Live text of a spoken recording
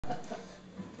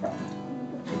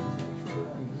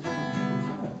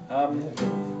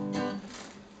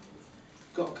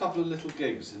Got a couple of little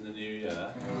gigs in the new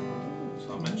year,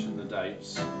 so I'll mention the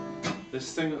dates.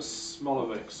 This thing that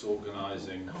Smolovic's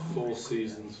organising, Four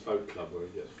Seasons Folk Club, where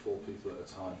he gets 4 people at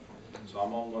a time. So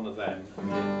I'm on one of them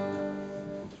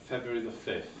in February the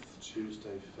 5th,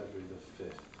 Tuesday, February the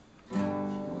 5th.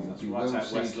 That's right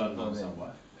out West London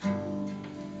somewhere.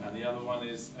 And the other one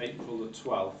is April the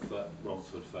 12th at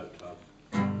Romford Folk Club.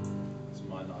 It's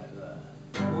my night there.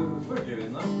 We're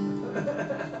doing that.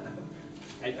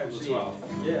 April the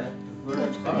 12th? Yeah. Oh,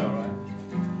 alright.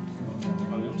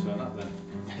 Well, you'll turn up then.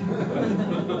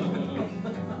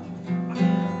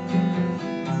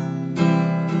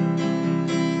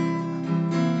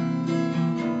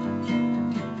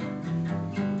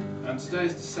 And today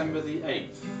is December the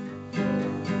 8th.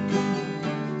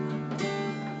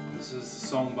 This is a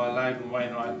song by Loudon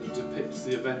Wainwright that depicts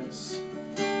the events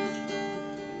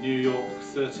in New York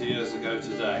 30 years ago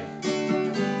today.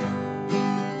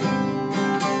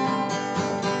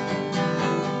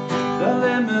 The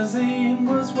limousine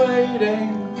was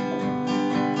waiting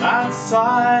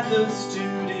outside the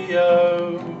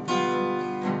studio.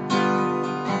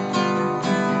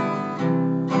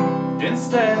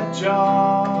 Instead,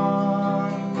 John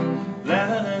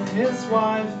Lennon and his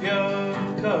wife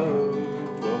Yoko.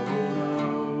 Oh no,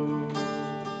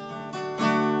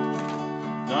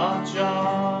 not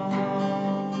John.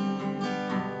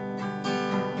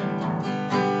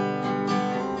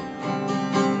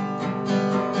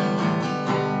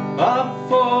 Up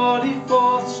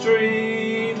 44th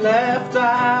Street, left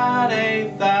at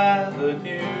 8th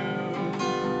Avenue,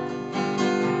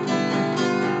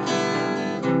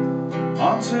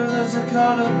 onto the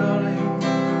Dakota building.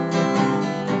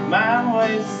 Man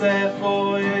waits there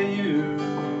for you.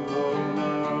 Oh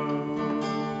no,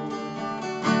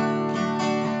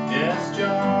 yes,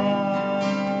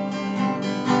 John.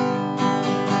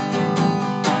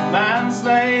 Man's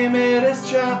name, it is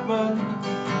Chapman,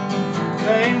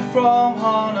 came from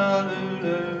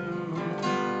Honolulu.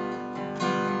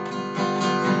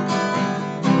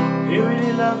 He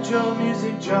really loved your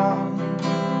music, John.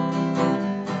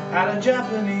 Had a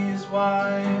Japanese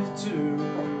wife too.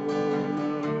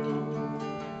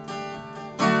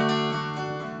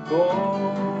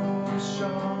 Oh,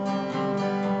 Sean.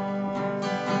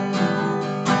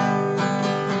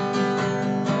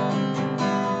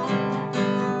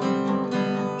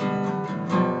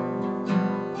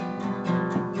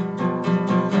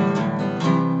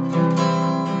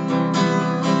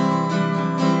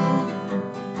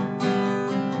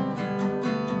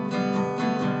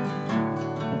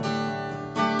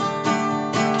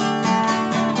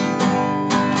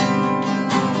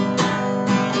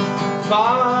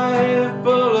 Five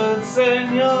bullets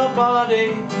in your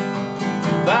body,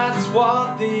 that's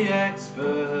what the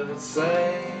experts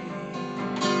say.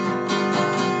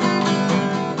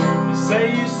 You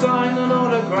say you signed an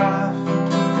autograph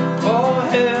for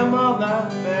him on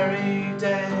that very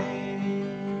day.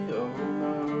 Oh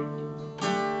no,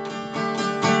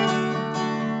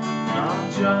 not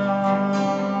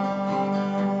John.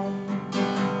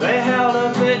 They held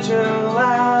a vigil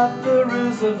at the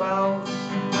Roosevelt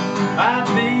at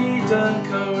the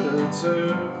Dakota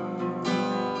too.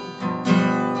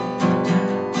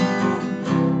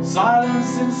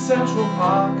 Silence in Central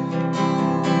Park,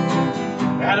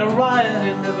 at a riot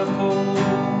in Liverpool.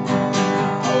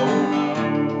 Oh no,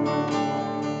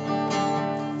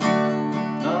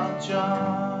 not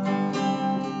John.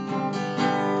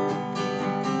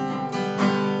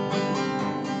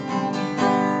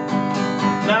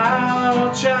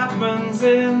 Now Chapman's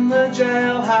in the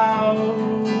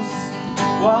jailhouse.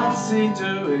 What's he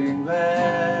doing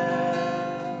there?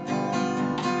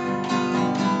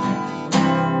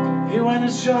 He went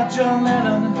and shot John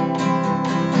Lennon.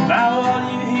 Now all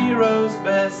you heroes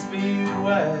best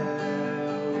beware.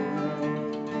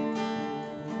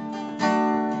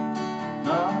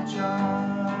 Not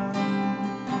John.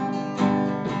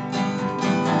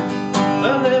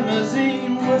 The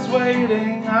limousine was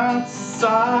waiting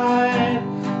outside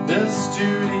the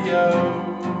studio.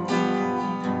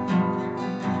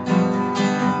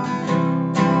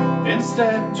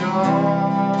 Instead,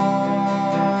 John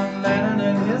Lennon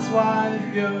and his wife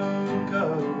Yoko.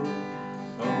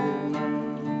 Oh no,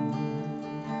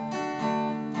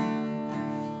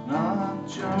 not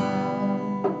John.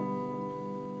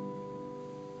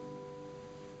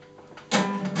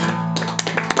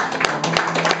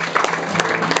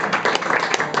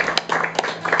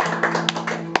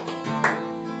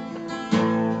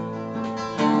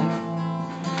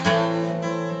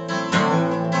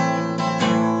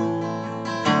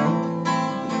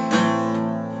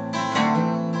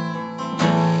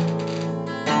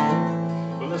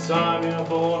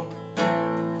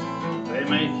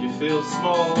 feel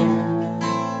small.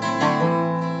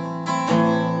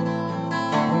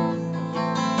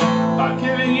 By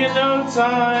giving you no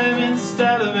time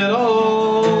instead of it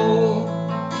all,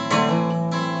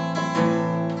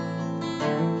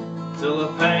 till the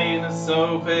pain is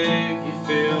so big you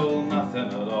feel nothing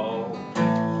at all.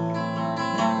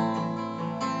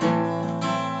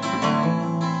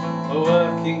 A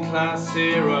working class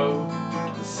hero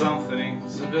is something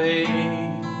to be.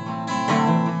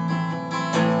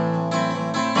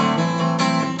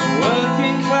 A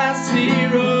working class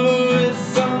hero is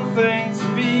something to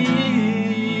be.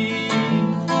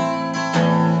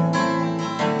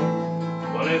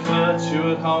 Well, they've hurt you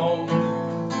at home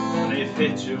and they've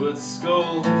hit you at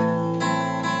school.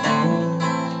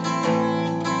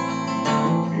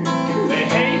 They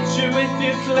hate you if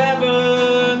you're clever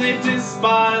and they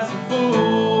despise a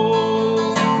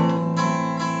fool.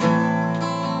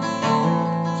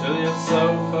 Till you're so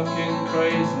fucking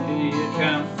crazy you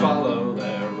can't follow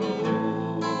their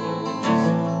rules.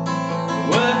 A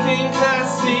working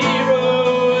class hero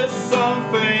is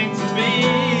something to be.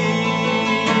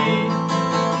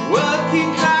 A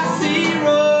working class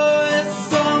hero is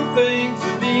something to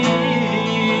be.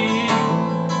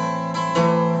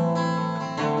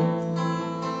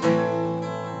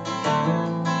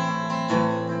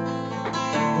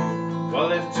 Well,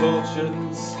 they've tortured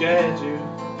and scared you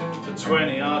for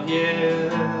 20-odd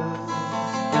years.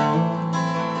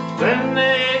 Then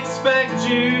they expect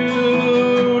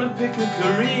you to pick a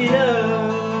career,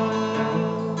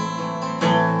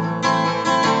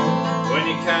 when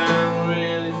you can't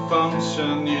really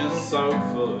function, you're so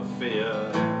full of fear.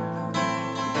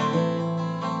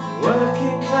 A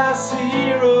working class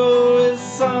hero is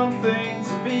something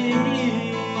to be.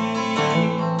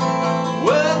 A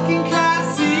working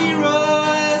class hero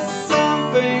is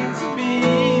something to be.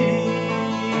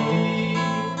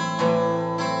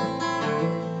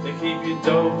 They keep you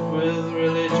doped with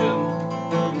religion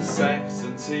and sex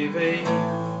and TV,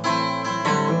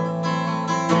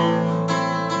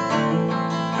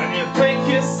 and you think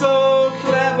you're so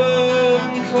clever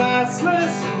and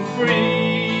classless and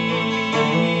free,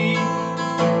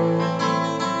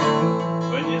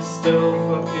 when you're still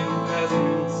fucking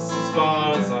peasants as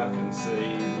far as I can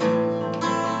see.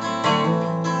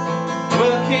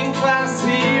 Working class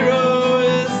hero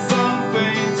is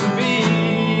something to be.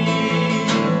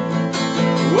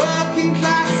 Working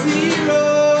class hero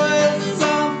is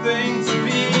something to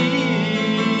be.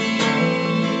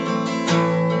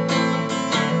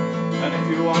 And if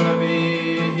you want to be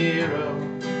a hero,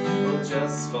 well,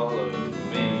 just follow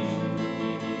me.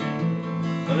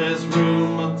 And there's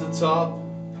room at the top,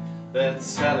 they're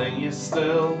telling you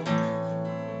still.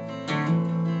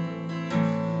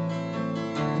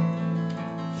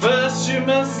 First you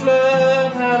must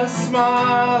learn how to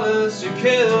smile as you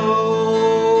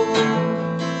kill,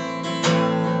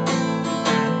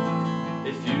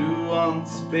 if you want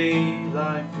to be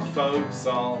like the folks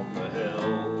on the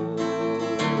hill.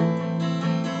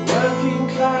 A working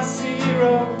class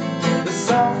hero is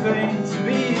something to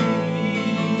be.